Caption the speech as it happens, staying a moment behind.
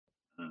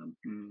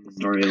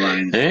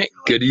Storyline. Hey,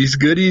 goodies,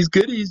 goodies,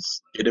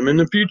 goodies. Get them in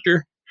the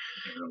future.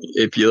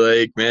 If you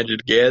like Magic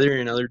the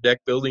Gathering and other deck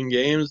building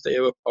games, they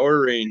have a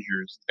Power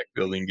Rangers deck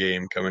building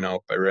game coming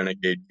out by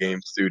Renegade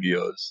Game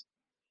Studios.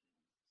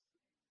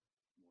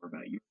 More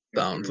about you.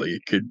 Sounds like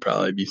it could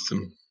probably be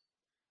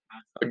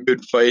a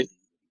good fight,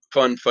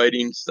 fun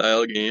fighting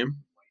style game.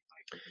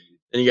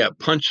 Then you got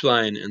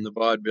Punchline in the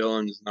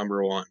Vaudevillains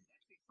 #1.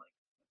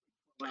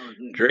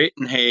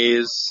 Drayton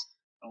Hayes.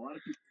 A lot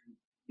of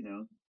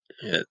people,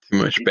 Yeah, too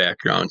much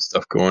background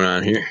stuff going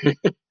on here.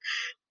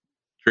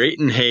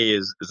 Drayton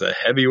Hayes is a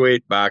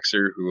heavyweight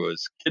boxer who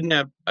was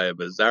kidnapped by a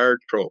bizarre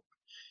trope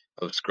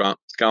of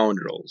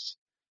scoundrels,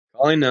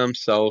 calling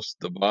themselves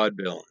the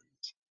Vaudevillains,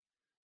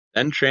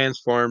 then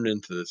transformed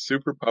into the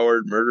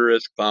superpowered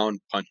murderous clown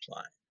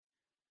Punchline.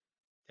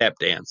 Tap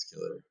Dance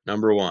Killer,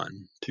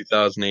 #1,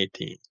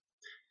 2018.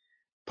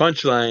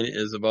 Punchline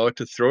is about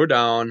to throw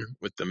down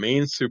with the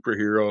main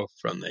superhero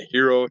from the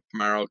Hero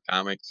Tomorrow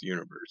Comics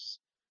universe,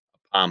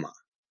 Apama,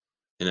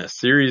 in a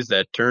series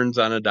that turns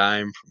on a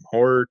dime from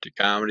horror to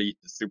comedy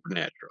to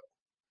supernatural.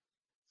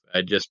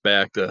 I just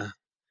backed a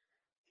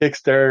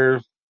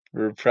Kickstarter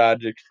for a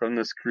project from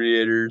this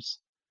creators,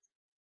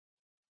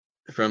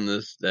 from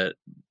this that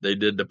they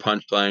did the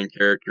Punchline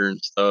character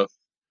and stuff,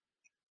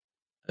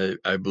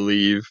 I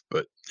believe.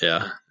 But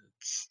yeah,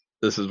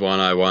 this is one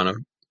I want to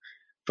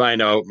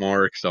find out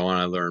more because I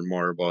want to learn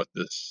more about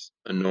this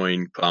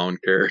annoying clown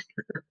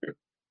character.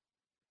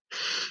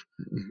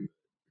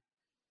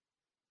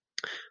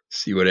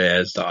 See what it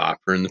has to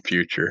offer in the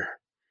future.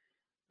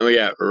 And we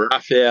got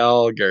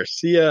Rafael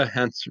Garcia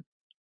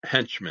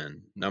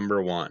Henchman,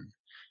 #1,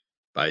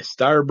 by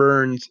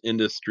Starburns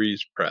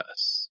Industries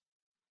Press.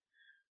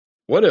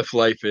 What if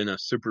life in a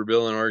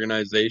supervillain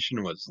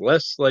organization was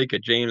less like a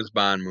James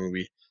Bond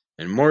movie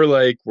and more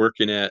like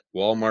working at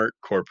Walmart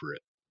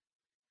Corporate?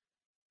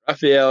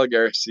 Rafael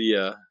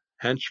Garcia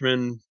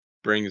Henchman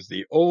brings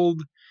the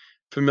old,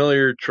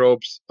 familiar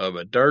tropes of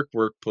a dark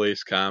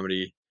workplace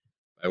comedy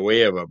by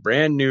way of a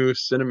brand new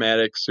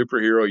cinematic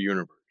superhero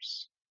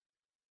universe.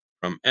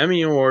 From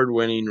Emmy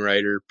Award-winning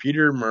writer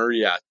Peter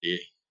Murrieta,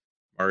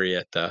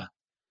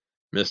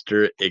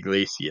 Mr.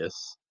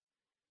 Iglesias,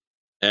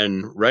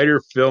 and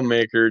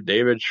writer-filmmaker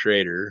David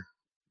Schrader,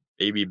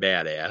 Baby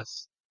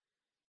Badass,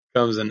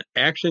 comes an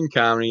action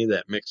comedy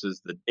that mixes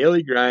the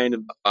daily grind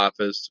of the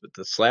office with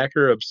the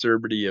slacker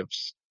absurdity of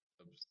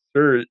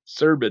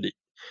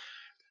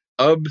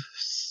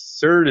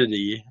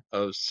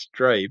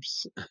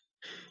Stripes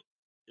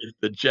if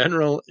the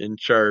general in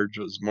charge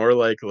was more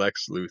like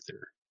Lex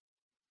Luthor.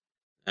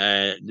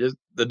 Just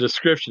the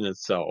description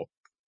itself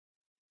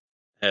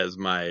has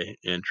my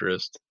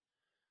interest.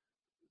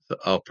 So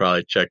I'll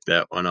probably check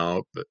that one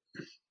out. But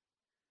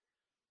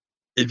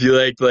if you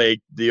like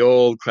the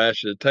old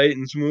Clash of the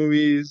Titans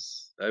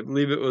movies, I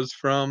believe it was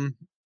from,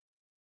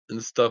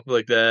 and stuff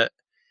like that,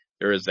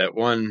 there was that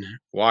one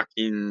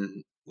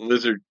walking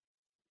lizard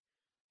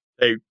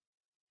type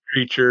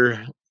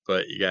creature,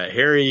 but you got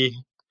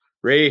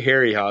Ray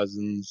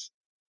Harryhausen's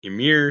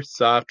Ymir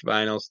soft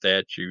vinyl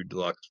statue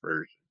deluxe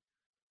version.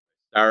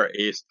 Star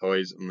Ace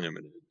Toys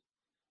Unlimited.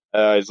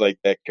 I always like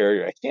that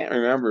character. I can't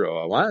remember.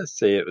 I want to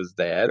say it was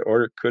that,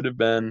 or it could have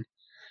been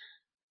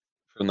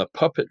from the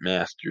Puppet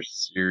Master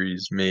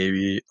series,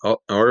 maybe,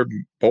 or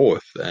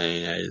both.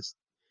 I just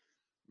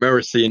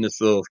remember seeing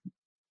this little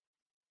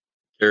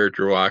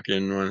character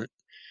walking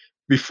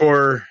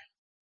before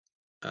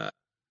uh,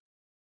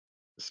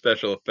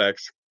 special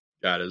effects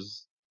got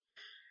as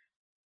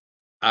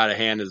out of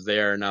hand as they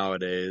are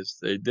nowadays.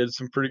 They did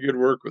some pretty good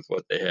work with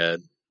what they had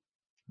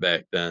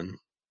back then.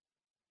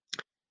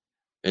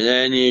 And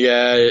then you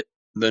got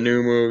the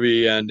new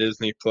movie on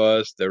Disney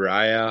Plus, the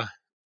Raya,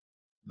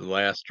 The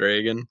Last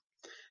Dragon.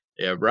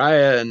 Yeah,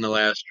 Raya and The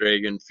Last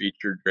Dragon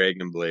featured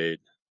Dragon Blade,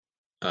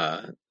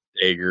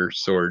 dagger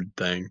sword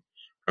thing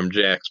from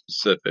Jakks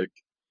Pacific.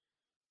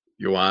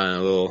 You want a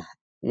little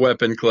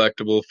weapon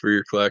collectible for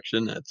your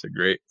collection, that's a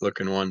great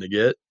looking one to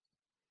get.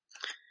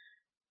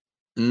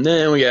 And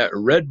then we got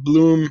Red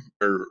Room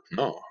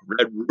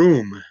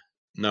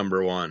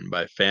 #1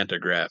 by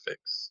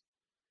Fantagraphics.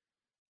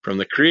 From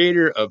the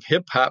creator of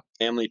Hip Hop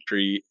Family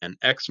Tree and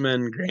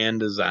X-Men Grand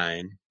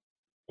Design,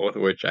 both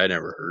of which I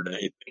never heard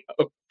anything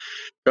of,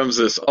 comes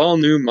this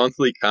all-new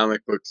monthly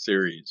comic book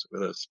series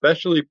with a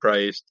specially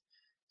priced,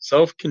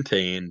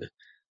 self-contained,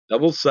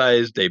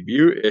 double-sized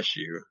debut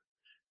issue.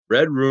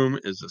 Red Room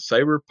is a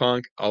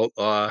cyberpunk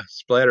outlaw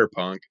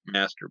splatterpunk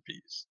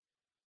masterpiece,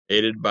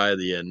 aided by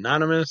the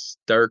anonymous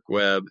dark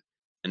web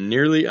and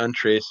nearly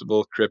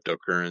untraceable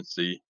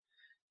cryptocurrency.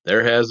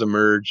 There has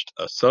emerged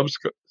a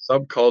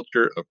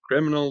subculture of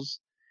criminals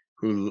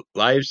who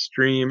live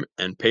stream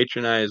and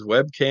patronize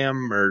webcam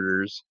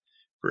murders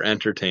for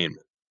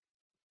entertainment.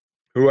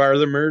 Who are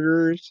the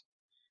murderers?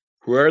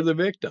 Who are the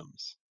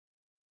victims?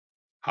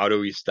 How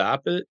do we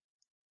stop it?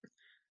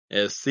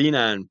 As seen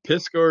on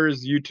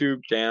Piskor's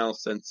YouTube channel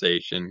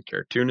sensation,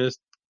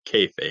 cartoonist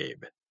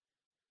Kayfabe.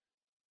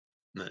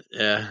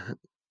 Yeah,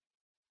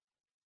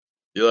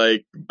 you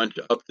like a bunch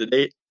of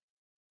up-to-date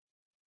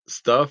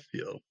stuff.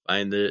 You'll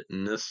find it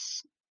in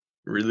this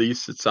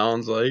release, it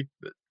sounds like,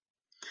 but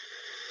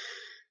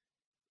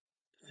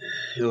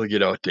it'll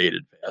get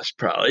outdated fast,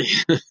 probably.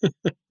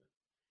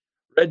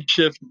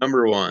 Redshift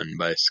 #1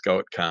 by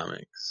Scout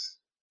Comics.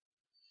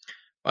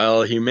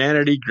 While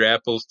humanity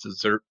grapples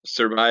to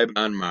survive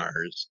on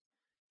Mars,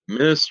 the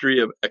Ministry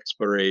of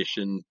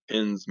Exploration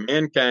pins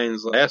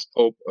mankind's last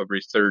hope of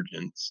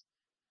resurgence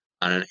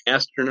on an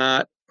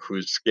astronaut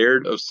who's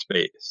scared of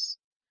space.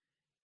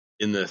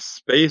 In the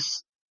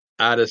space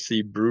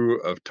odyssey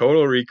brew of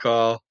Total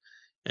Recall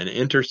and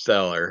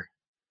Interstellar,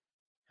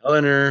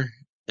 Hellinger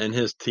and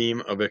his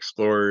team of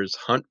explorers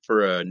hunt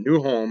for a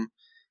new home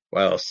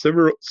while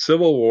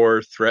civil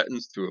war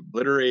threatens to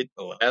obliterate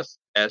the last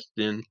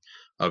bastion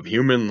of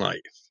human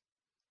life.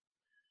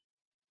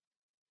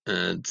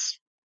 And it's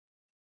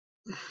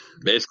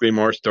basically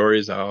more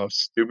stories of how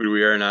stupid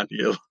we are not to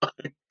get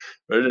along.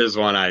 But it is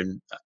one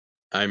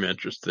I'm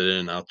interested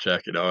in. I'll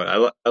check it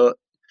out.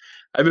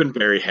 I've been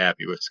very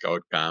happy with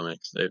Scout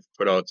Comics. They've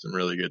put out some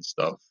really good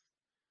stuff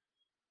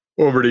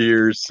over the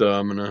years, so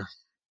I'm gonna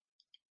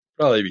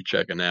probably be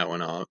checking that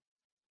one out.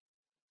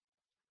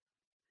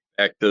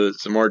 Back to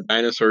some more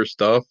dinosaur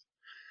stuff.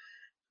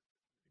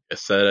 Like I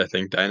said, I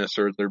think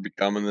dinosaurs are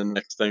becoming the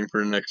next thing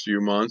for the next few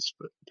months,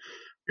 but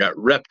we got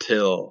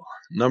Reptile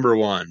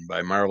 #1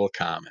 by Marvel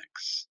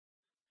Comics.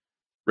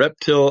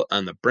 Reptile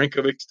on the brink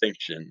of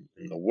extinction.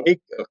 In the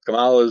wake of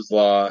Kamala's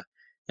law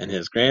and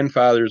his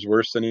grandfather's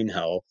worsening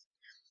health,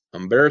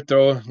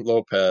 Humberto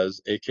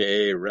Lopez,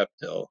 aka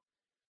Reptile,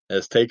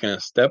 has taken a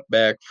step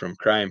back from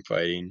crime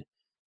fighting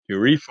to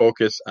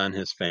refocus on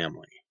his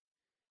family.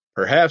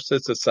 Perhaps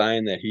it's a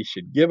sign that he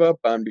should give up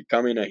on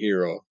becoming a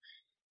hero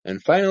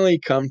and finally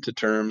come to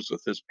terms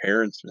with his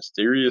parents'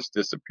 mysterious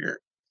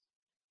disappearance.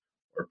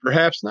 Or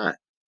perhaps not.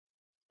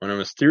 When a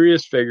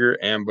mysterious figure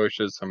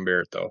ambushes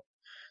Humberto,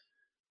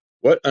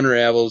 what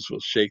unravels will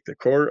shake the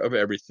core of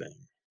everything.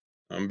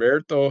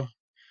 Humberto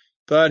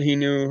thought he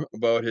knew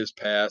about his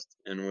past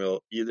and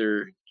will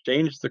either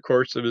change the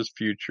course of his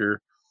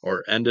future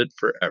or end it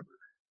forever.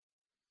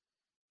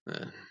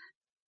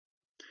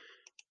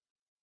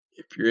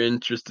 If you're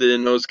interested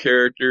in those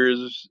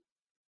characters,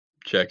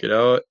 check it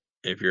out.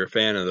 If you're a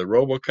fan of the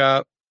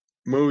RoboCop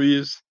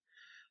movies,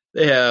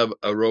 they have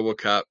a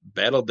RoboCop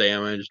Battle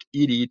Damaged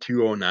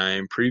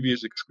ED-209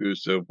 previews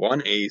exclusive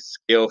 1/8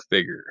 scale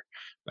figure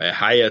by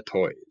Hiya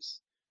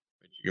Toys,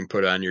 which you can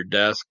put on your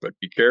desk, but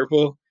be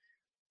careful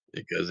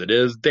because it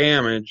is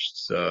damaged,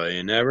 so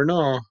you never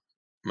know.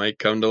 It might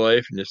come to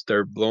life and just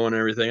start blowing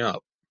everything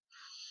up.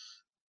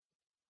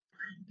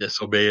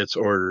 Disobey its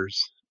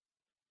orders.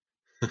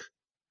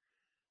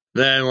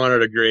 Then one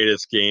of the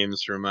greatest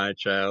games from my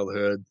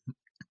childhood.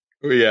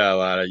 We got a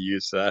lot of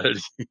use out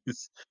of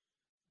these,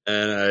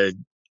 and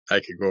I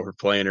could go for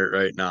playing it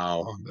right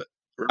now. But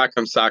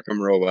Rock'em Sock'em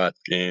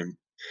Robots game,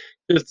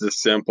 just a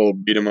simple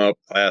beat 'em up,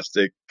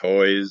 plastic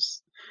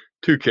toys,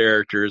 two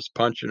characters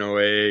punching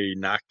away. You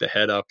knock the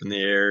head up in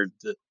the air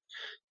to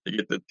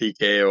get the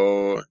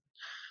TKO,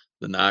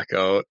 the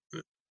knockout.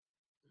 Yeah,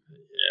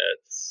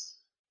 it's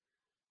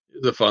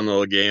a fun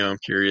little game. I'm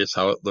curious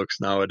how it looks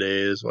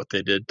nowadays, what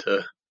they did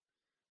to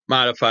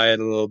modify it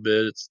a little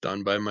bit. It's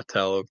done by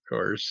Mattel, of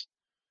course.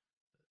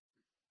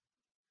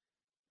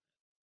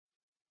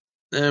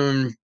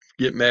 Then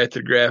getting back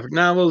to graphic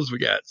novels, we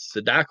got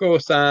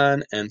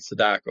Sadako-san and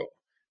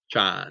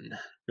Sadako-chan,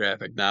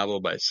 graphic novel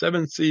by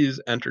Seven Seas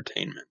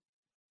Entertainment.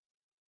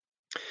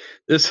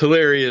 This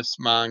hilarious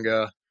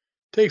manga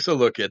takes a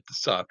look at the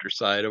softer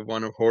side of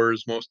one of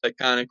horror's most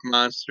iconic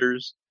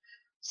monsters,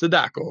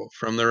 Sadako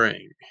from The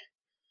Ring.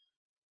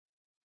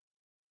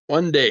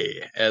 One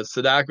day, as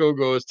Sadako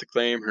goes to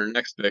claim her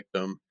next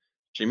victim,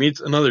 she meets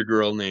another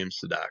girl named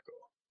Sadako.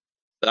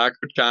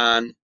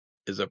 Sadako-chan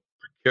is a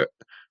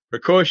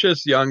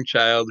precocious young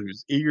child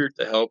who's eager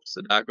to help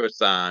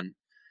Sadako-san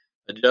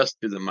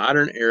adjust to the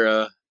modern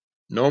era.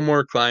 No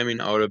more climbing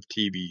out of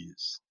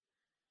TVs.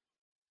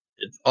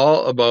 It's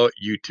all about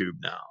YouTube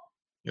now.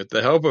 With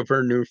the help of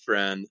her new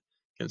friend,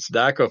 can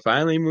Sadako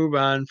finally move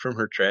on from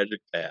her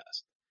tragic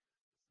past?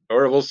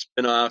 Adorable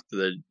spin-off to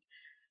the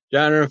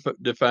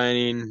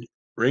genre-defining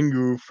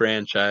Ringu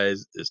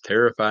franchise is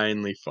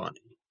terrifyingly funny.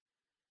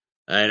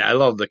 And I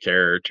love the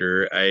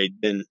character.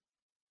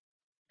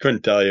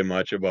 Couldn't tell you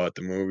much about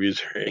the movies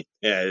or anything.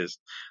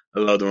 I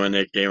loved when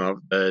they came up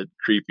with that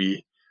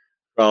creepy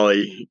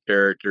Raleigh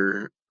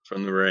character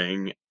from The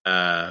Ring.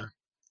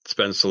 It's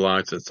been so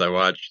long since I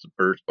watched the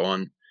first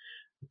one.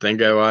 I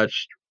think I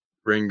watched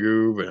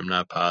Ringu, but I'm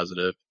not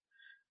positive.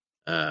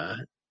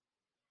 Probably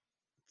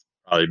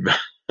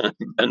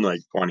been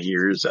like 20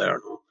 years. I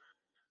don't know.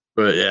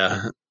 But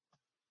yeah,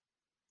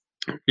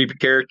 creepy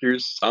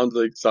characters sounds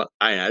like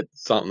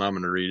something I'm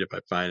going to read if I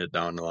find it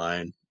down the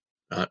line.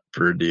 Not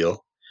for a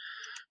deal.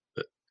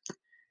 But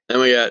then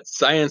we got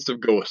Science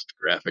of Ghost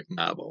graphic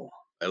novel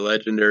by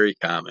Legendary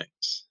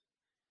Comics.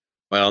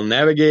 While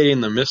navigating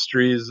the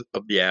mysteries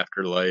of the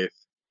afterlife,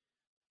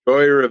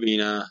 Joy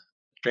Ravina,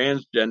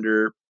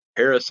 transgender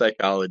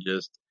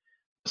parapsychologist,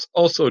 must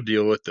also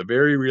deal with the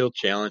very real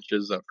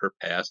challenges of her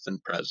past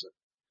and present.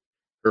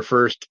 Her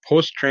first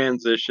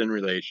post-transition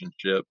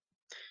relationship,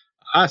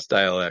 a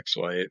hostile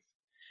ex-wife,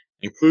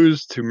 and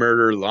clues to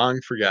murder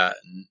long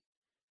forgotten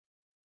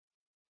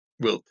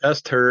will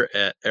test her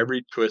at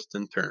every twist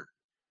and turn.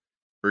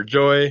 For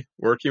Joy,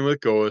 working with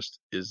ghosts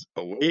is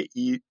way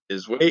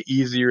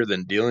easier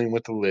than dealing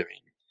with the living.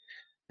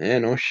 Yeah,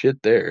 no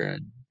shit there.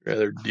 I'd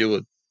rather deal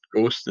with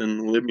ghosts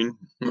than living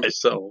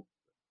myself.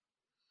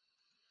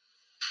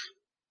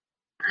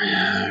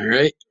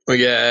 Alright,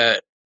 we got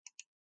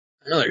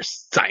another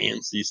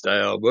science-y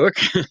style book.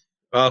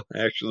 Well,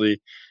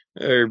 actually,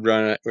 we're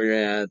running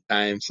out of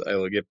time, so I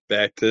will get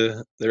back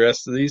to the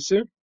rest of these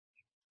soon.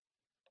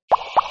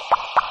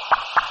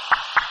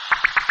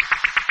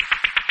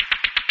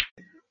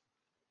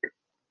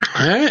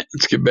 Alright,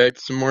 let's get back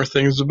to some more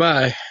things to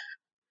buy.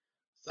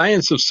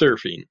 Science of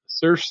Surfing,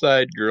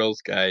 Surfside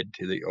Girl's Guide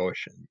to the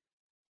Ocean.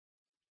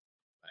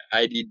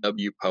 By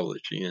IDW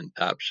Publishing and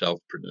Top Shelf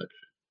Production.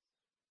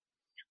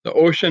 The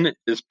ocean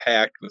is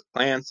packed with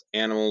plants,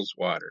 animals,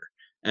 water,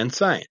 and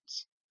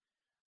science.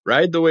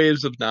 Ride the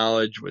waves of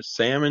knowledge with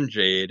Sam and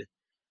Jade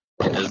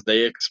as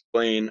they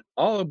explain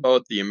all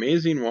about the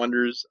amazing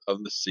wonders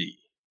of the sea,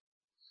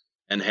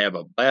 and have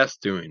a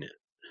blast doing it.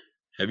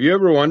 Have you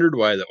ever wondered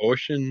why the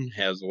ocean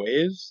has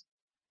waves?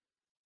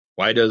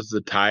 Why does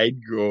the tide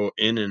go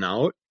in and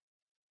out?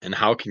 And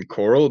how can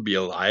coral be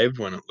alive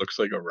when it looks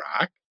like a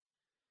rock?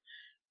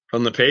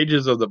 From the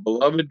pages of the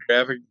beloved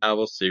graphic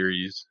novel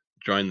series,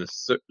 join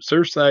the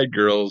Surfside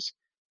Girls,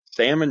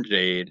 Sam and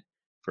Jade,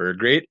 for a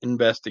great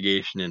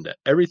investigation into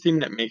everything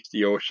that makes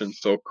the ocean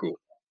so cool.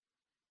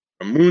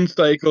 From moon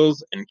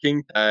cycles and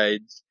king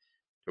tides,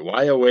 to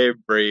why a wave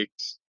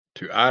breaks,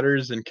 to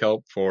otters and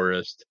kelp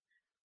forest,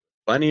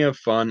 plenty of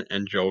fun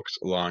and jokes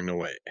along the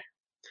way.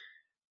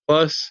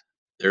 Plus,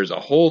 there's a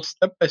whole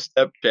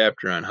step-by-step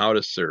chapter on how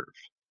to surf.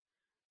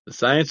 The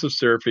science of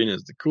surfing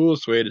is the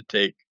coolest way to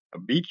take a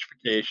beach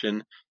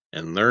vacation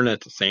and learn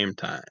at the same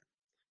time.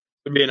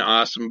 It'll be an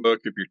awesome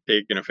book if you're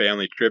taking a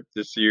family trip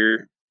this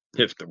year,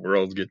 if the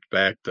world gets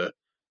back to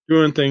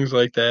doing things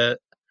like that.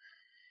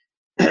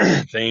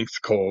 Thanks,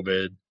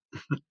 COVID.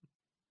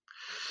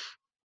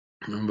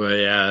 But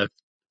yeah,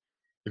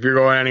 if you're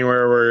going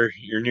anywhere where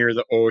you're near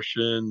the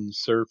ocean,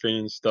 surfing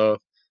and stuff,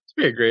 this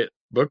would be a great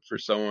book for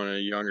someone at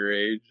a younger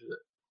age.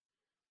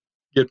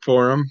 Get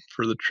for them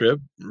for the trip,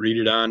 read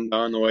it on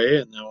down the way,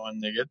 and then when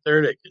they get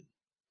there, they can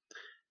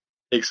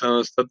take some of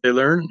the stuff they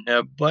learn and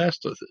have a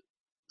blast with it.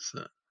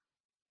 So,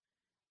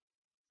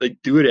 like,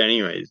 do it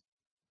anyways.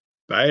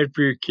 Buy it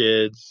for your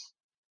kids.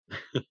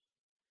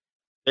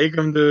 Take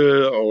them to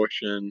the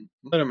ocean.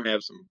 Let them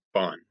have some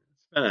fun.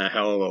 It's been a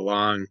hell of a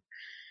long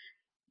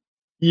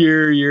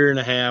year and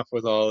a half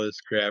with all this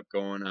crap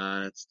going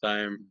on. It's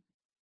time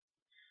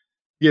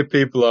to get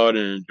people out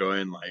and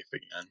enjoying life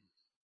again.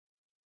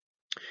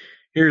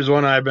 Here's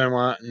one I've been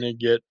wanting to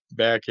get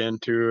back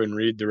into and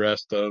read the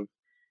rest of.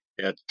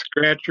 It's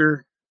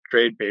Scratcher,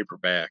 trade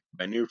paperback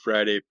by New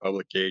Friday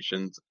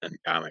Publications and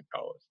Comic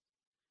House.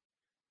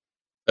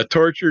 A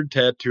tortured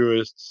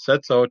tattooist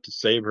sets out to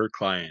save her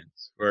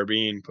clients, who are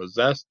being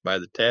possessed by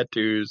the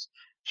tattoos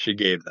she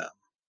gave them,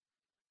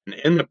 and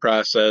in the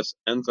process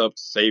ends up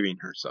saving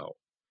herself.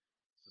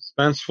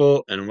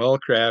 Suspenseful and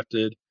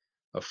well-crafted,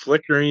 a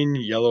flickering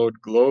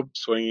yellowed globe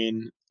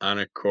swinging on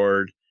a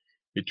cord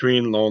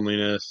between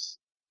loneliness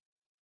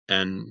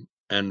and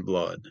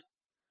blood.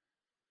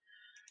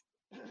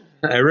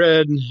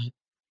 I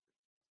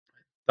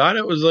thought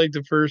it was like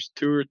the first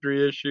 2 or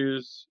 3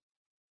 issues.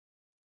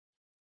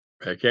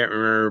 I can't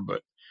remember,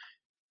 but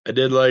I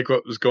did like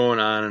what was going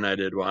on, and I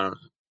did want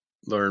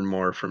to learn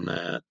more from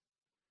that.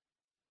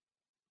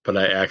 But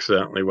I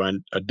accidentally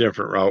went a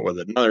different route with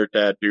another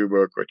tattoo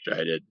book, which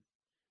I did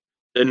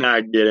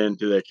not get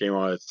into, that came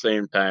out at the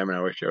same time, and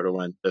I wish I would have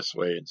went this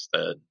way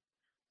instead.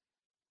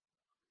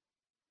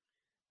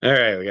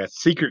 Alright, we got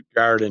Secret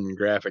Garden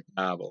graphic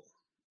novel.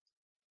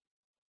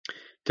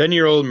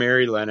 10-year-old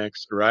Mary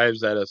Lennox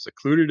arrives at a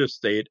secluded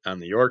estate on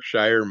the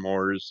Yorkshire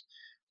moors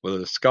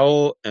with a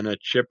skull and a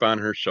chip on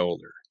her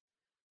shoulder.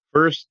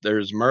 First,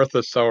 there's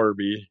Martha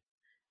Sowerby,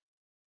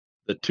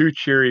 the too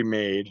cheery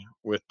maid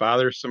with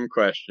bothersome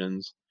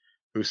questions,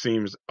 who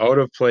seems out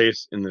of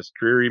place in this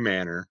dreary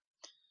manor.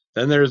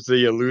 Then there's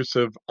the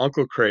elusive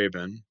Uncle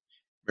Craven,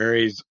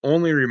 Mary's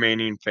only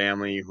remaining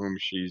family whom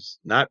she's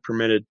not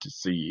permitted to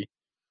see.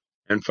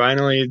 And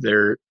finally,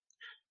 there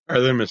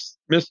are the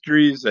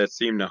mysteries that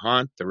seem to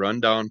haunt the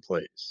rundown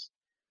place.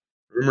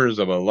 Rumors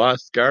of a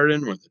lost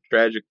garden with a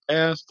tragic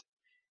past,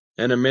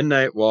 and a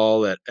midnight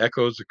wall that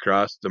echoes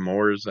across the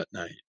moors at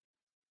night.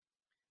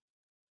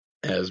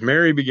 As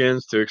Mary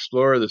begins to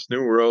explore this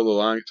new world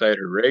alongside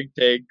her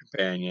ragtag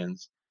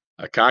companions,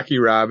 a cocky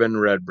robin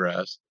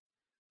redbreast,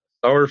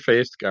 a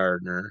sour-faced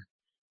gardener,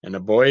 and a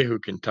boy who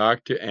can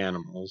talk to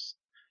animals,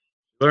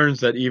 she learns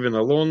that even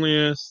the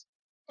loneliest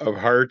of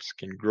hearts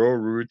can grow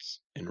roots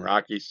in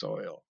rocky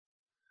soil.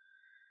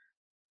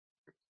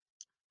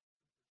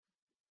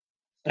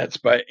 That's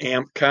by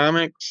Amp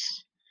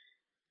Comics.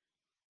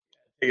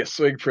 Take a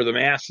swig for the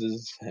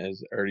masses,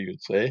 as Artie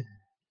would say.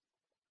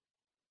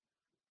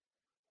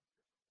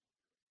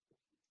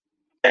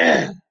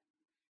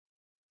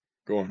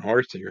 Going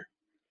horse here.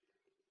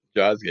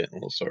 Jaw's getting a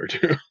little sore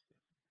too.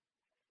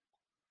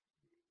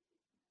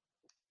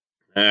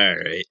 All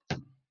right.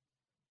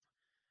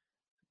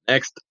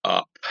 Next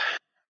up.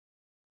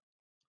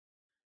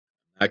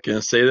 Not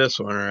gonna say this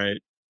one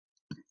right.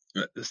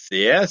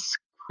 C.S.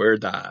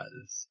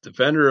 Cuerdas,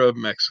 Defender of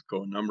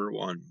Mexico,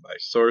 #1 by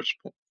Source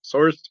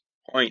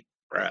Point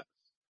Press.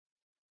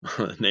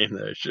 The name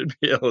that I should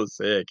be able to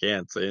say, I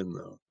can't say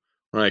though.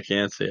 When I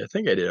can't say, I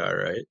think I did all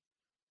right.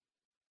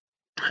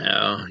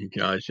 Yeah, you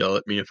can always yell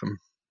at me if I'm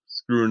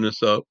screwing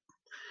this up.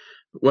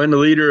 When the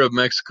leader of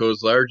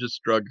Mexico's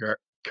largest drug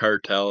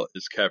cartel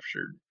is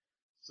captured,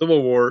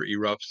 civil war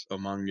erupts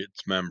among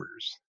its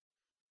members.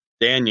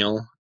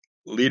 Daniel,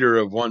 leader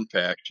of one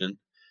faction,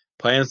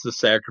 plans to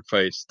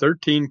sacrifice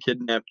 13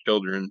 kidnapped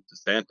children to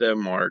Santa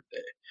Muerte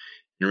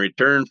in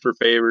return for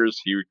favors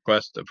he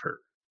requests of her.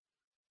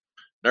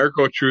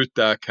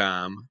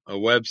 Narcotruth.com, a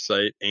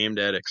website aimed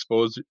at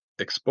exposing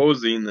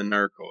the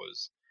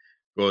narcos,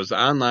 goes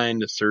online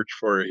to search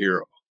for a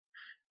hero.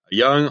 A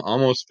young,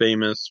 almost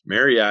famous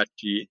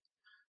mariachi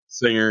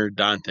singer,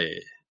 Dante,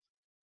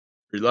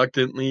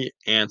 reluctantly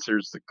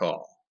answers the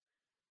call.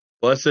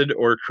 Blessed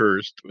or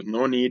cursed, with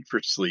no need for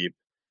sleep,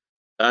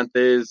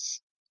 Dante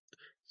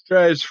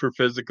strives for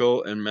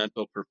physical and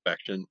mental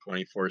perfection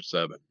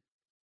 24/7,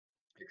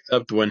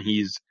 except when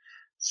he's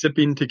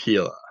sipping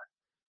tequila,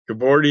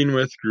 cavorting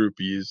with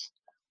groupies,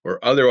 or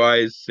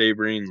otherwise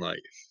savoring life.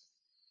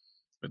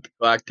 With the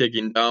clock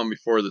ticking down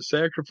before the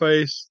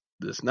sacrifice,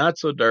 this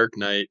not-so-dark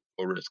knight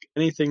will risk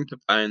anything to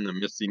find the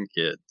missing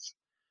kids.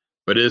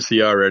 But is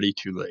he already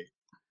too late?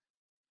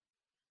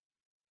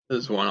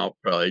 This is one I'll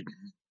probably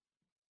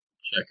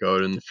check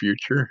out in the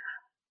future.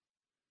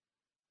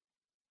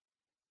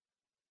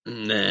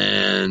 And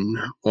then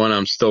one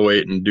I'm still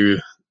waiting to do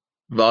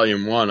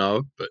volume 1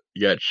 of, but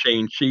you got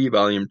Shang-Chi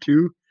volume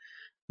 2.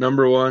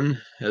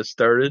 #1 has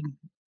started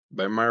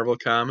by Marvel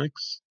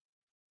Comics.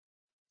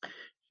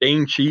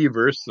 Shang-Chi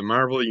vs. the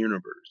Marvel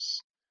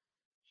Universe.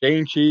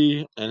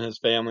 Shang-Chi and his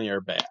family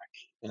are back,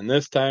 and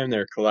this time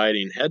they're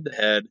colliding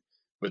head-to-head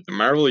with the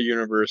Marvel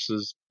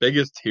Universe's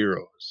biggest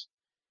heroes.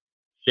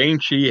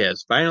 Shang-Chi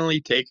has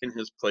finally taken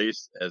his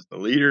place as the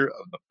leader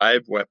of the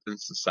Five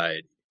Weapons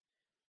Society,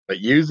 but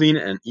using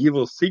an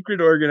evil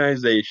secret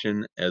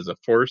organization as a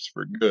force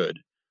for good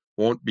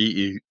won't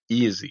be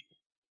easy.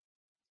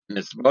 And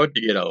it's about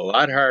to get a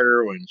lot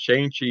harder when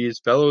Shang-Chi's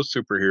fellow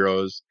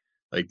superheroes,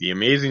 like the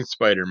Amazing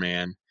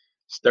Spider-Man,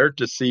 start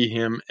to see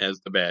him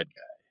as the bad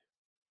guy.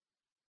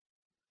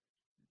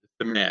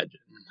 Just imagine.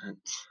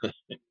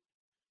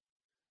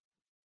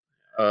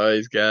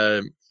 He's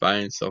got to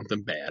find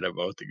something bad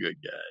about the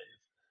good guy.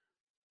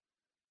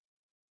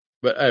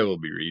 But I will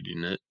be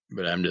reading it,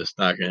 but I'm just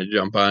not going to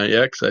jump on it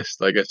yet, because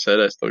like I said,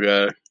 I still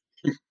got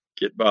to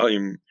get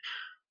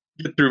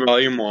through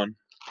volume 1.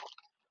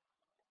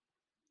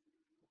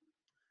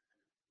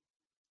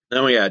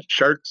 Then we got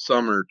Shark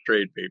Summer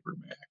trade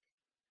paperback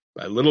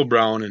by Little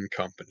Brown and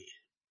Company.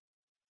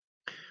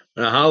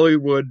 When a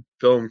Hollywood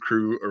film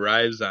crew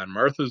arrives on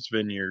Martha's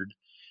Vineyard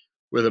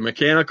with a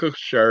mechanical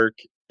shark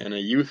and a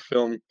youth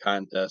film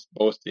contest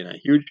boasting a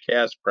huge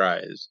cash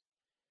prize,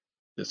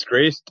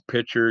 disgraced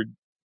pitcher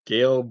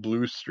Gail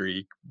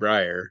Bluestreak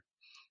Breyer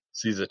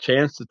sees a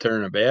chance to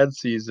turn a bad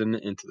season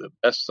into the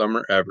best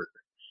summer ever.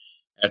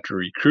 After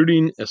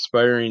recruiting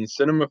aspiring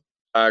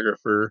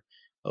cinematographer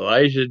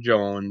Elijah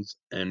Jones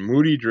and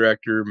moody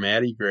director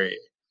Maddie Gray,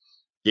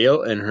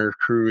 Gail and her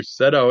crew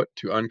set out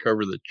to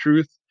uncover the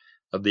truth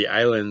of the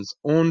island's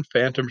own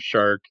phantom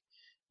shark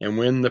and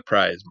win the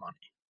prize money.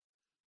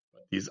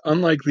 But these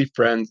unlikely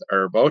friends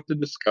are about to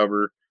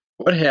discover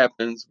what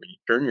happens when you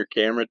turn your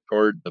camera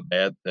toward the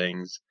bad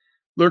things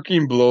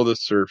lurking below the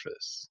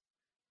surface.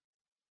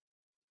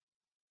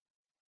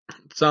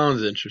 It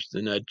sounds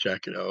interesting. I'd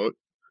check it out.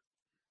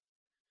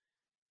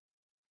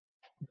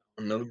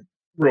 On the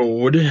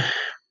road.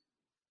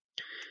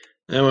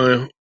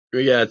 Then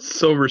we got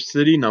Silver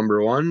City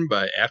 #1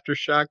 by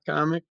Aftershock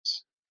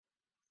Comics.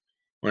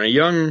 When a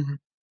young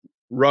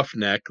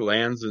roughneck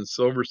lands in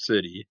Silver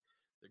City,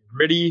 the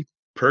gritty,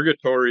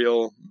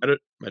 purgatorial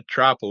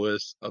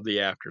metropolis of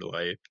the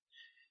afterlife,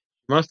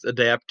 must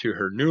adapt to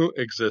her new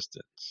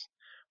existence,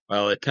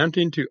 while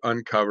attempting to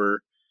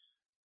uncover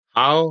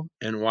how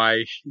and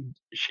why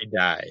she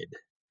died.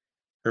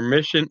 Her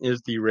mission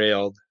is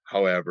derailed,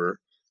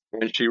 however,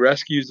 when she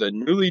rescues a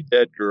newly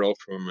dead girl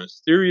from a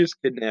mysterious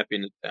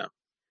kidnapping attempt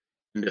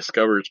and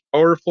discovers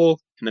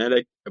powerful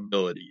kinetic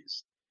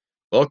abilities.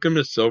 Welcome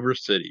to Silver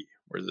City,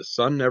 where the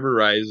sun never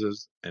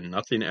rises and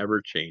nothing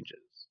ever changes.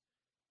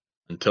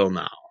 Until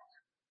now.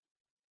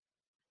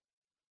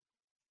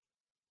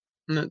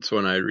 And that's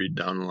when I read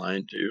down the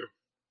line too.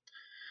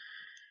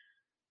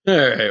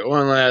 Alright,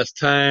 one last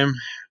time.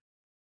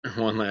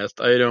 One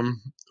last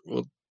item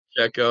we'll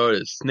check out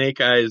is Snake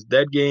Eyes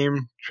Dead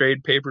Game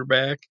trade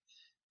paperback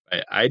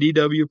by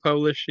IDW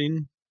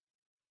Publishing.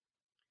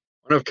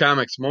 One of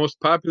comics' most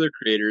popular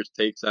creators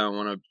takes on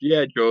one of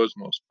G.I. Joe's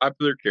most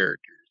popular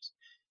characters.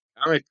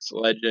 Comics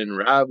legend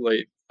Rob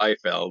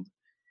Liefeld,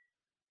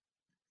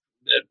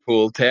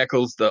 Deadpool,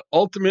 tackles the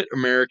ultimate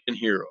American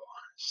hero.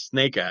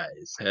 Snake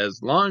Eyes has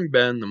long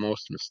been the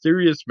most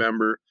mysterious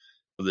member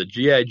of the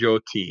G.I. Joe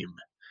team,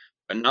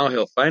 but now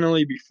he'll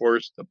finally be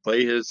forced to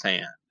play his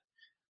hand.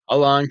 How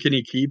long can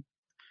he keep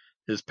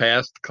his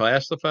past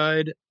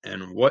classified,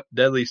 and what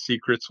deadly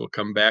secrets will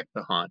come back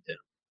to haunt him?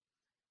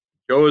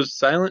 Joe's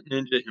silent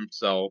ninja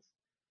himself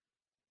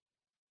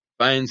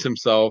finds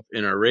himself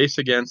in a race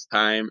against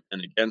time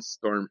and against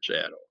Storm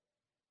Shadow.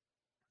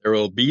 There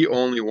will be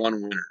only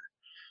one winner,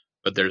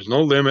 but there's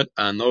no limit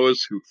on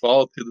those who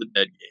fall to the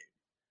dead game.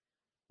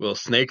 Will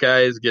Snake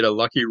Eyes get a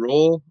lucky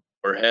roll,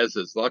 or has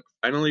his luck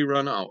finally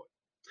run out?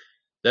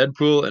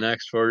 Deadpool and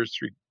X-Force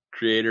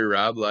creator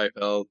Rob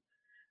Liefeld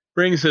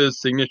brings his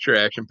signature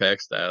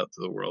action-packed style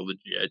to the world of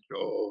G.I.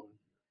 Joe.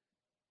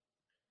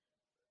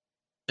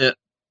 Yeah, if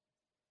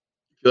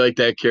you like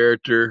that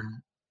character,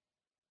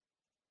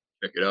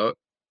 check it out.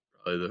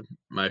 Probably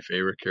my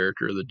favorite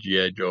character of the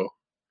G.I. Joe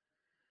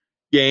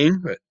gang,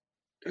 but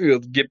we'll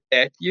get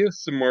back to you with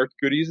some more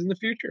goodies in the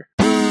future.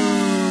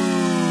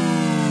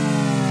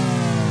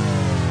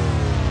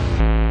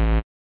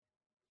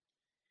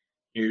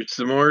 Here's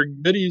some more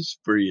goodies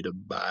for you to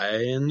buy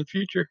in the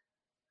future.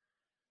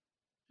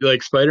 If you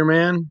like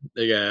Spider-Man,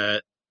 they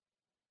got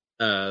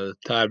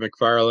Todd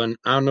McFarlane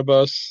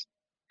Omnibus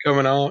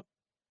coming out.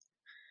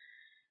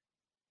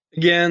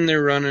 Again,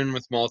 they're running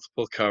with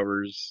multiple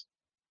covers,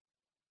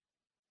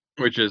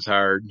 which is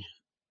hard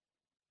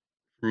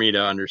for me to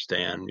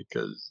understand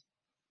because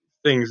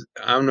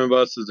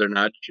omnibuses are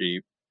not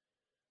cheap.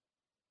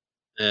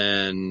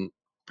 And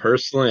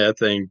personally, I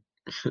think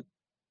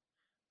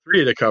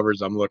three of the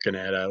covers I'm looking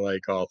at, I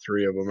like all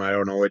three of them. I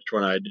don't know which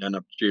one I'd end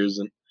up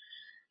choosing.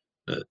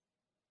 But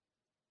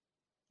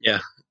yeah,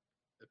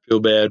 I feel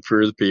bad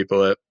for the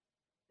people that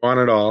want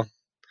it all.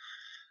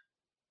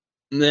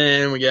 And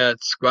then we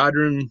got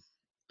Squadron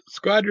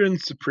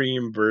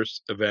Supreme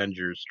vs.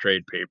 Avengers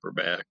trade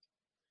paperback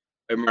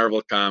by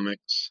Marvel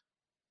Comics.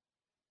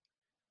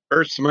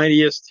 Earth's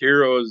mightiest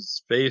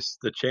heroes face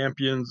the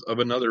champions of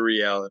another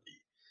reality.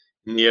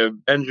 In the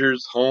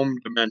Avengers' home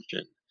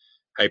dimension,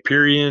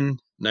 Hyperion,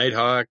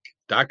 Nighthawk,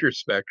 Dr.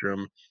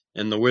 Spectrum,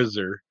 and the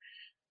Wizard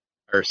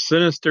are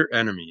sinister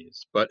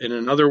enemies, but in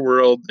another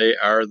world they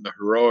are the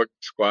heroic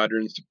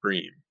Squadron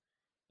Supreme,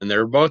 and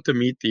they're about to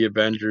meet the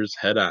Avengers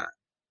head-on.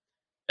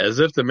 As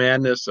if the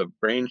madness of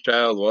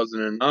Brainchild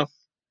wasn't enough,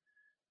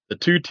 the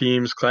two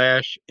teams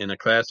clash in a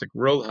classic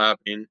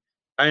world-hopping,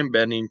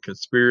 time-bending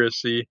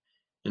conspiracy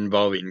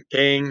involving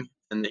Kang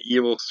and the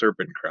evil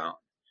Serpent Crown.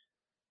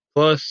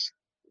 Plus,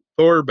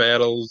 Thor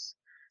battles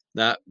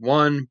not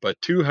one but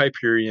two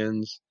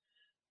Hyperions.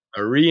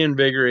 A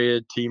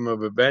reinvigorated team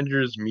of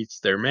Avengers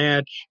meets their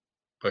match,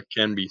 but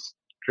can be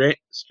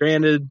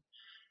stranded.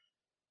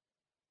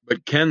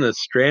 But can the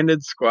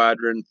stranded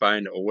squadron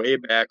find a way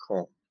back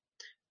home?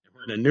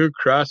 When a new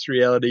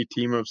cross-reality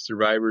team of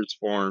survivors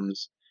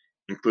forms,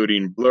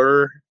 including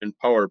Blur and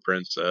Power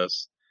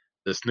Princess,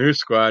 this new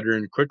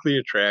squadron quickly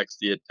attracts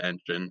the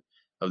attention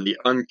of the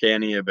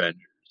Uncanny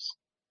Avengers.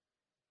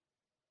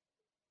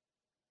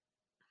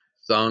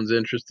 Sounds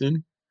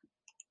interesting.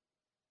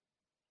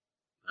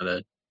 Not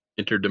a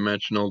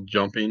interdimensional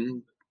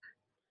jumping.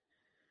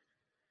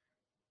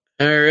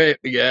 All right,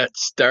 we got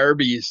Star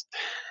Beast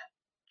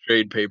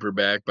trade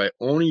paperback by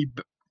Oni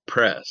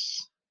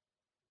Press.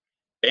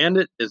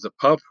 Bandit is a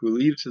pup who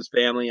leaves his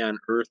family on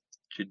Earth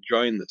to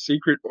join the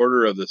secret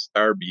order of the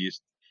Star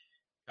Beast,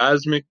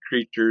 cosmic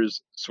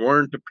creatures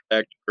sworn to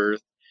protect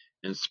Earth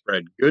and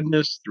spread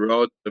goodness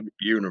throughout the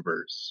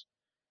universe.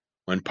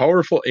 When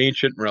powerful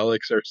ancient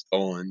relics are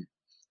stolen,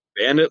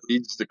 Bandit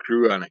leads the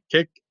crew on a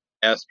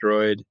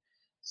kick-asteroid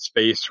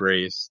space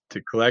race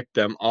to collect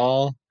them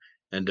all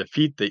and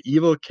defeat the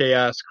evil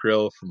Chaos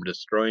Krill from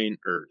destroying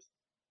Earth.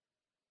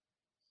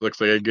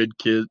 Looks like a good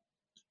kid,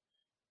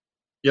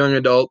 young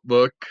adult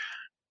book.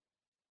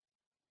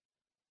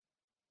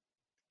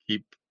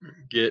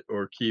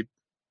 Keep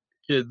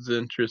kids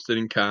interested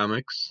in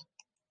comics.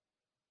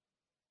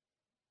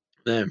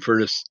 Then for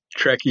the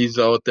Trekkies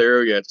out there,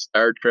 we got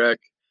Star Trek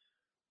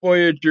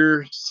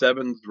Voyager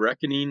 7's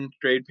Reckoning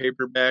trade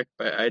paperback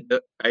by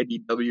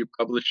IDW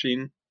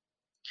Publishing.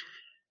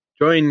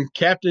 Join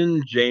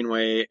Captain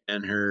Janeway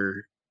and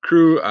her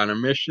crew on a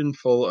mission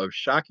full of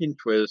shocking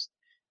twists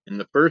in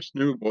the first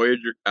new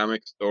Voyager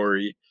comic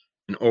story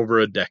in over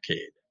a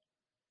decade.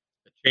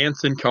 A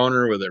chance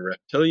encounter with a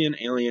reptilian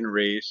alien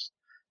race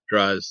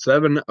draws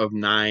 7 of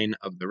 9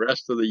 of the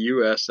rest of the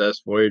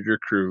USS Voyager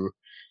crew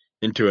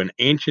into an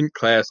ancient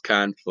class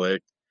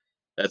conflict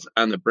that's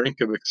on the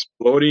brink of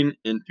exploding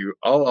into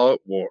all-out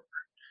war.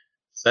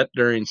 Set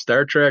during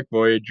Star Trek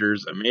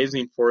Voyager's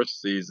amazing 4th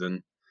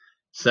season,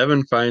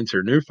 7 finds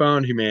her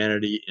newfound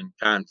humanity in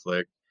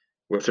conflict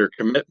with her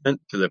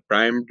commitment to the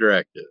Prime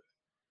Directive.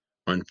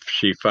 When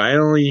she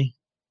finally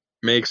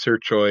makes her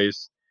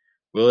choice,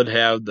 will it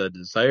have the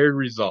desired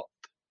result?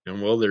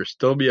 And will there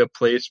still be a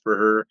place for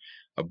her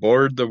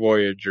aboard the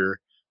Voyager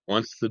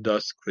once the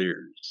dust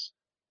clears?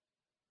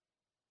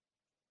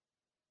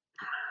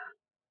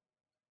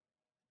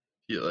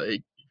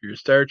 If you're a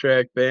Star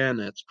Trek fan,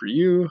 that's for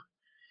you.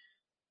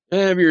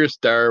 And if you're a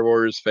Star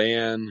Wars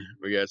fan,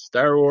 we got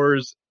Star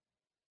Wars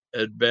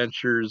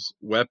Adventures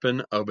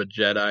Weapon of a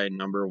Jedi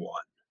 #1.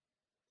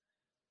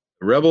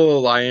 The Rebel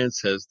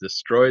Alliance has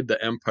destroyed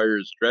the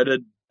Empire's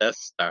dreaded Death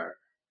Star,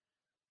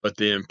 but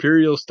the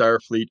Imperial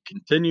Starfleet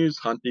continues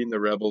hunting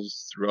the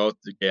rebels throughout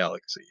the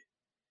galaxy.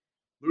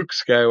 Luke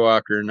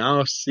Skywalker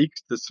now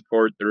seeks to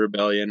support the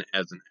rebellion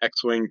as an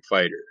X-Wing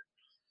fighter,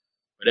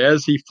 but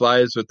as he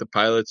flies with the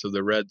pilots of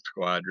the Red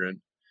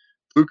Squadron,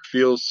 Luke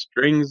feels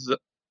stirrings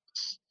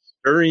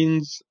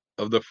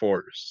of the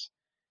Force,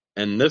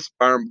 and this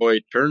farm boy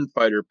turned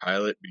fighter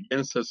pilot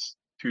begins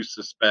to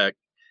suspect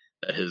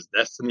that his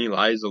destiny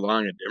lies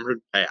along a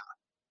different path.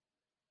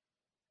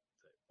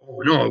 Oh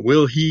no,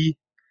 will he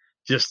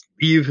just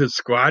leave his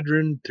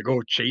squadron to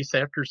go chase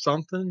after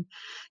something?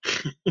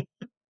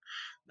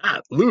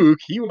 Not Luke.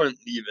 He wouldn't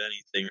leave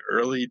anything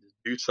early to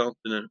do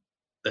something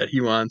that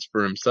he wants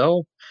for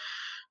himself.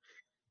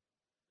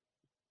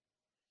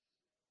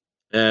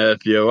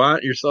 If you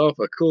want yourself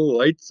a cool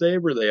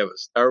lightsaber, they have a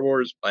Star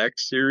Wars Black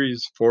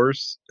Series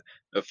Force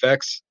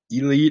Effects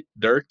Elite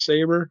Dark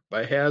Saber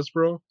by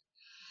Hasbro.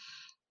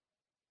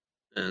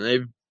 And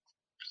they've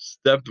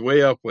stepped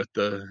way up with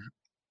the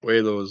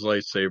way those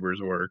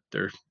lightsabers work.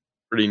 They're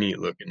pretty neat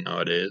looking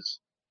nowadays.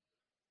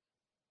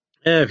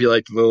 And if you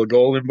like the little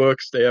golden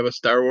books, they have a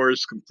Star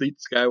Wars Complete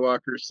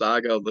Skywalker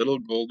Saga Little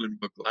Golden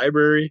Book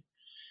Library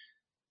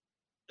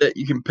that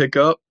you can pick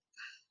up.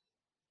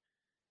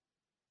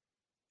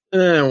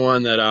 And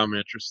one that I'm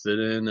interested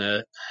in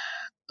that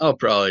I'll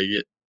probably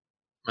get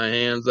my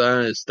hands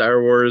on is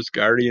Star Wars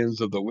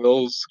Guardians of the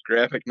Whills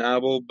graphic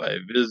novel by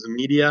Viz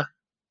Media.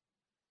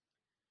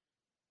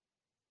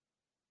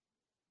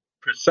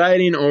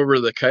 Presiding over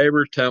the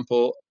Kyber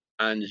Temple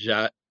on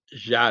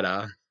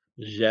Jedha,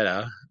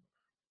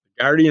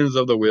 Guardians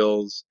of the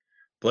Whills,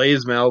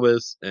 Blaze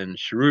Malbus, and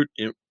Shrut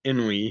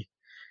Inwi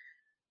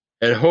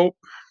had hoped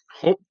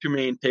to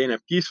maintain a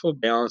peaceful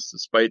balance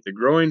despite the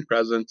growing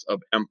presence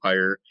of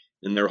Empire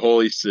in their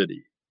holy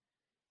city.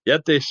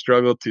 Yet they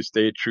struggled to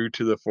stay true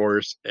to the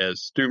Force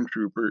as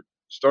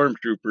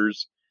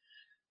stormtroopers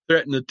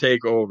threatened to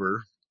take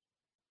over.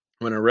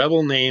 When a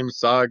rebel named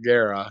Saw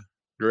Gerrera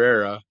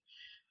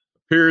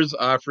appears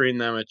offering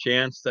them a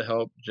chance to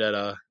help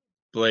Jedha,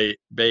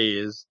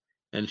 Baze,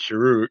 and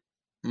Shrut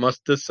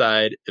must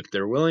decide if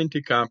they're willing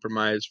to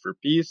compromise for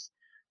peace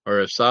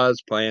or if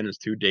Saw's plan is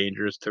too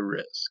dangerous to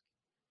risk.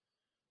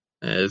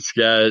 It's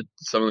got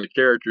some of the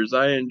characters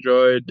I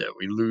enjoyed that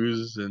we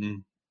lose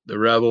in the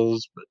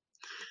Rebels, but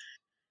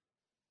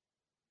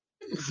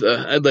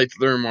I'd like to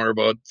learn more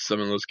about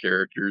some of those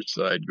characters,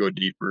 so I'd go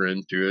deeper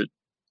into it.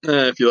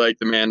 If you like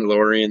The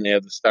Mandalorian, they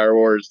have the Star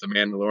Wars The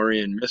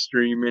Mandalorian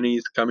mystery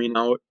minis coming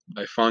out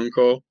by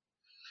Funko.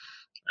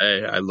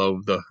 I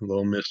love the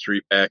little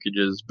mystery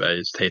packages, but I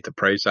just hate the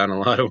price on a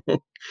lot of them.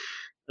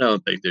 I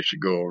don't think they should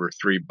go over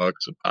 $3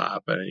 a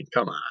pop. I mean,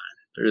 come on,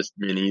 they're just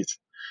minis,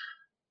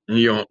 and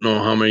you don't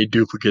know how many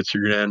duplicates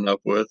you're gonna end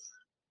up with.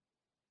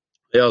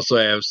 They also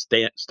have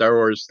Star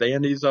Wars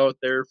standees out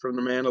there from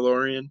The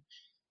Mandalorian.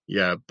 You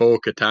got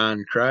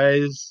Bo-Katan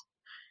Kryze.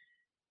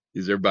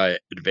 These are by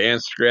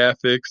Advanced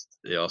Graphics.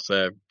 They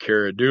also have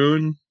Cara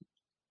Dune,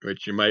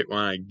 which you might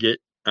want to get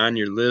on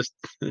your list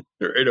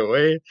right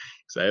away,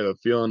 because I have a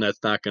feeling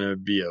that's not going to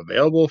be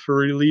available for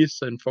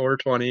release in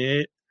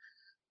 4/28.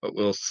 But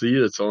we'll see.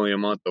 It's only a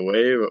month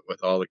away, but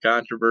with all the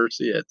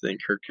controversy, I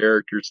think her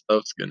character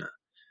stuff's going to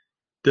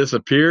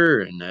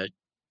disappear, and that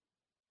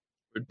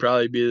would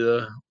probably be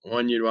the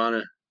one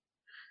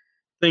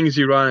things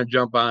you'd want to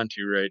jump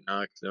onto right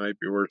now, because it might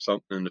be worth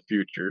something in the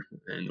future.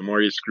 And the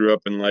more you screw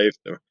up in life,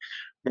 the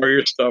more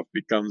your stuff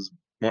becomes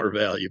more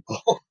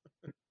valuable. All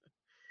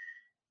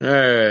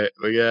right,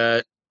 we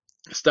got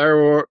Star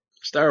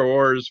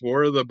Wars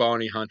War of the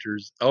Bounty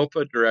Hunters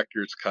Alpha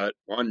Director's Cut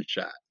One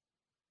Shot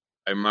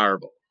by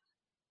Marvel.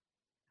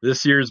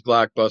 This year's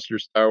blockbuster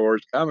Star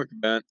Wars comic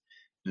event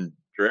in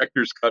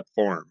Director's Cut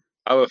form.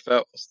 Boba Fett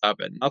will stop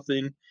at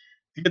nothing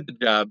to get the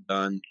job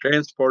done.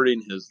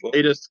 Transporting his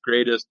latest,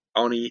 greatest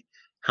bounty,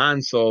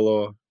 Han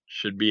Solo,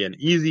 should be an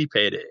easy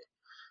payday.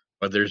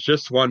 But there's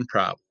just one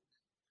problem.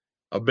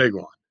 A big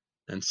one.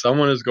 And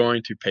someone is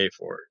going to pay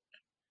for it.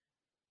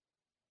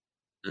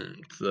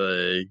 And it's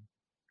like,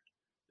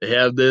 they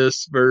have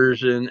this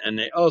version, and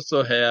they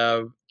also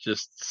have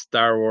just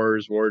Star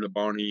Wars War of the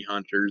Bounty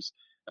Hunters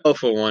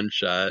Alpha One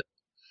Shot.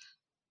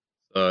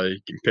 So you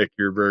can pick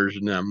your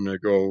version. I'm going to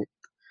go.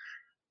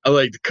 I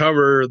like the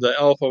cover the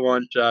Alpha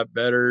One Shot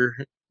better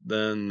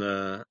than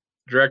the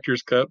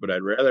Director's Cut, but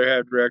I'd rather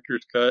have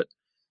Director's Cut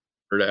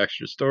for the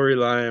extra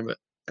storyline. But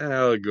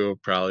I'll go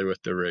probably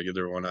with the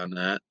regular one on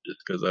that, just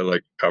because I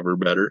like the cover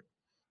better.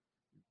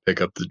 Pick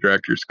up the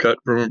Director's Cut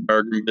from a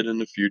bargain bin in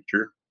the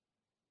future.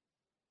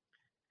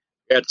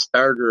 At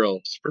Stargirl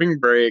Spring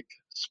Break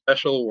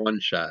Special One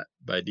Shot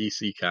by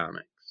DC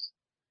Comics.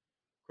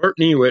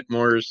 Courtney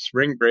Whitmore's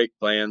spring break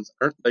plans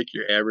aren't like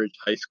your average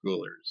high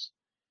schoolers.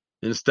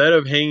 Instead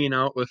of hanging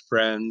out with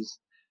friends,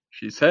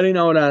 she's heading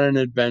out on an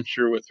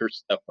adventure with her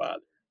stepfather,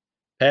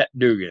 Pat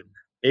Dugan,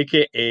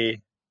 aka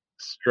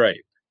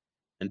Stripe,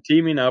 and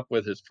teaming up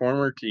with his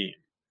former team,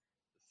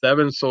 the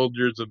Seven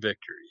Soldiers of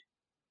Victory.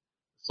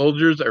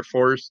 Soldiers are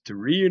forced to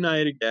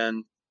reunite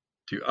again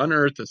to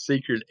unearth a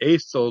secret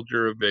ace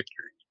soldier of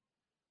victory.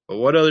 But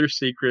what other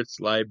secrets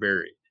lie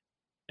buried?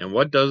 And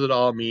what does it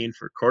all mean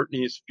for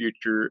Courtney's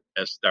future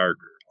as Stargirl?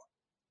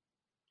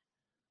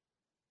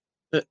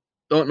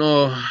 Don't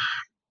know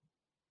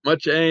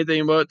much of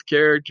anything about the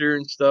character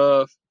and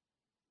stuff.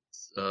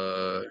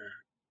 Don't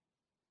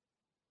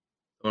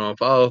know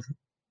if I'll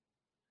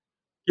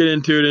get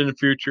into it in the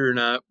future or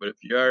not, but if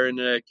you are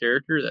into that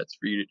character, that's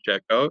for you to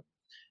check out.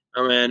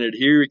 I'm gonna end it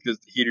here because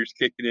the heater's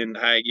kicking in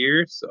high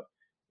gear, so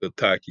we'll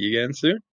talk to you again soon.